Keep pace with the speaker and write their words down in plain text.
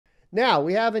Now,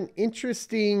 we have an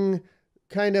interesting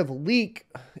kind of leak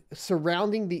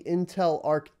surrounding the Intel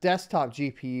Arc desktop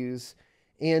GPUs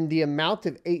and the amount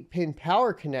of 8-pin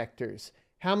power connectors.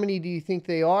 How many do you think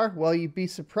they are? Well, you'd be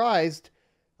surprised.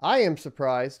 I am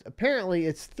surprised. Apparently,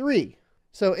 it's 3.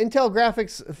 So Intel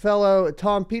Graphics fellow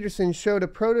Tom Peterson showed a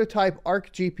prototype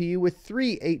Arc GPU with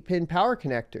 3 8-pin power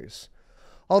connectors.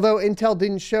 Although Intel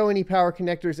didn't show any power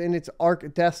connectors in its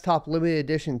Arc Desktop Limited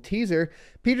Edition teaser,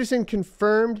 Peterson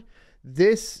confirmed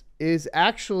this is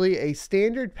actually a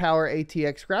standard power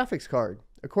ATX graphics card,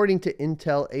 according to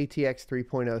Intel ATX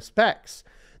 3.0 specs.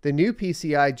 The new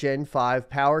PCI Gen 5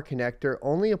 power connector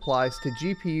only applies to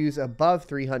GPUs above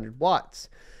 300 watts.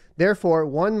 Therefore,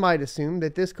 one might assume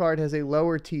that this card has a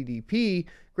lower TDP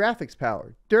graphics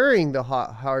power. During the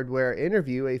hardware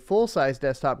interview, a full-size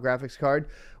desktop graphics card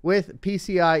with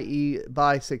PCIe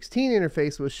by 16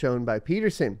 interface was shown by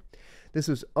Peterson. This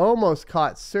was almost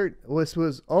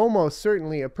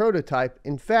certainly a prototype.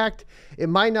 In fact, it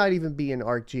might not even be an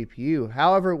Arc GPU.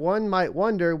 However, one might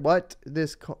wonder what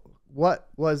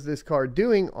was this card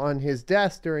doing on his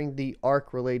desk during the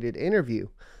Arc-related interview.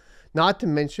 Not to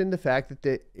mention the fact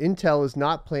that Intel is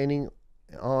not planning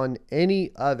on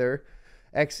any other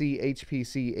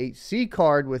XeHPC HC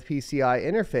card with PCI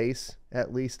interface,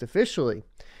 at least officially.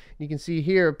 You can see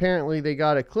here, apparently they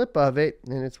got a clip of it,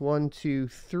 and it's 1, 2,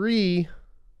 3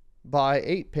 by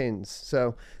 8 pins.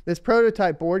 So this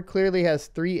prototype board clearly has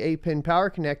 3 8-pin power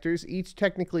connectors, each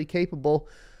technically capable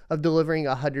of delivering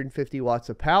 150 watts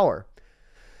of power.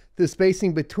 The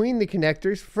spacing between the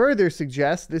connectors further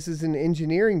suggests this is an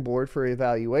engineering board for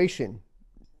evaluation.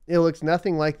 It looks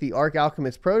nothing like the Arc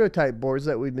Alchemist prototype boards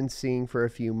that we've been seeing for a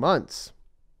few months.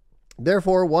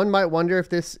 Therefore, one might wonder if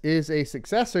this is a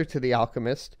successor to the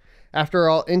Alchemist. After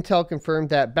all, Intel confirmed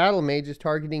that Battlemage is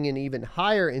targeting an even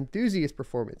higher enthusiast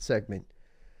performance segment.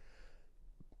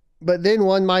 But then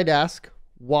one might ask,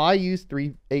 why use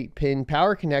 3 8-pin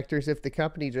power connectors if the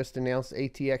company just announced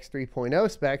ATX 3.0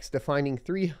 specs defining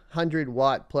 300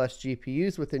 watt plus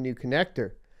GPUs with a new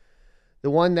connector?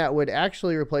 The one that would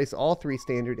actually replace all 3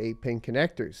 standard 8-pin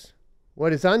connectors.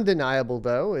 What is undeniable,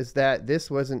 though, is that this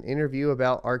was an interview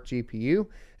about Arc GPU,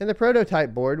 and the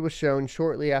prototype board was shown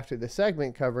shortly after the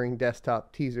segment covering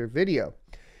desktop teaser video.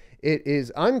 It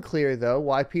is unclear, though,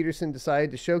 why Peterson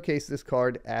decided to showcase this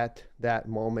card at that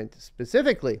moment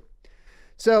specifically.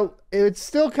 So it's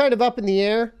still kind of up in the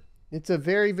air. It's a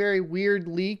very, very weird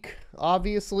leak,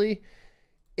 obviously.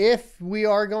 If we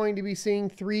are going to be seeing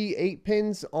 3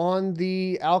 8-pins on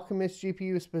the Alchemist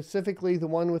GPU, specifically the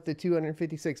one with the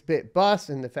 256-bit bus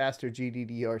and the faster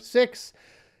GDDR6,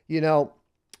 you know,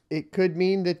 it could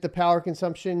mean that the power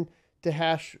consumption to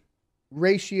hash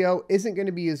ratio isn't going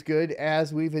to be as good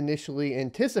as we've initially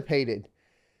anticipated.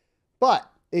 But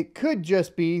it could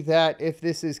just be that if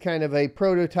this is kind of a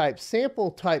prototype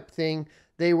sample type thing,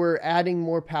 they were adding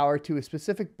more power to a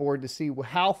specific board to see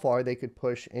how far they could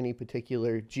push any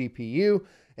particular GPU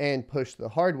and push the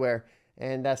hardware.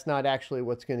 And that's not actually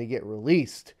what's going to get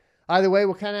released. Either way,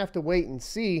 we'll kind of have to wait and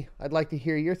see. I'd like to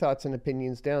hear your thoughts and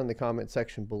opinions down in the comment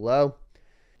section below.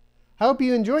 I hope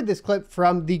you enjoyed this clip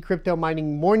from the Crypto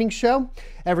Mining Morning Show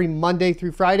every Monday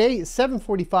through Friday,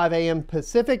 7:45 a.m.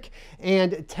 Pacific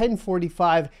and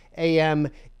 10:45 a.m.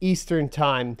 Eastern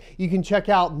Time. You can check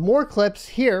out more clips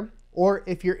here, or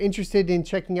if you're interested in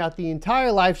checking out the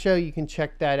entire live show, you can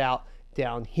check that out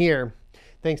down here.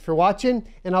 Thanks for watching,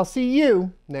 and I'll see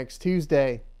you next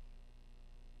Tuesday.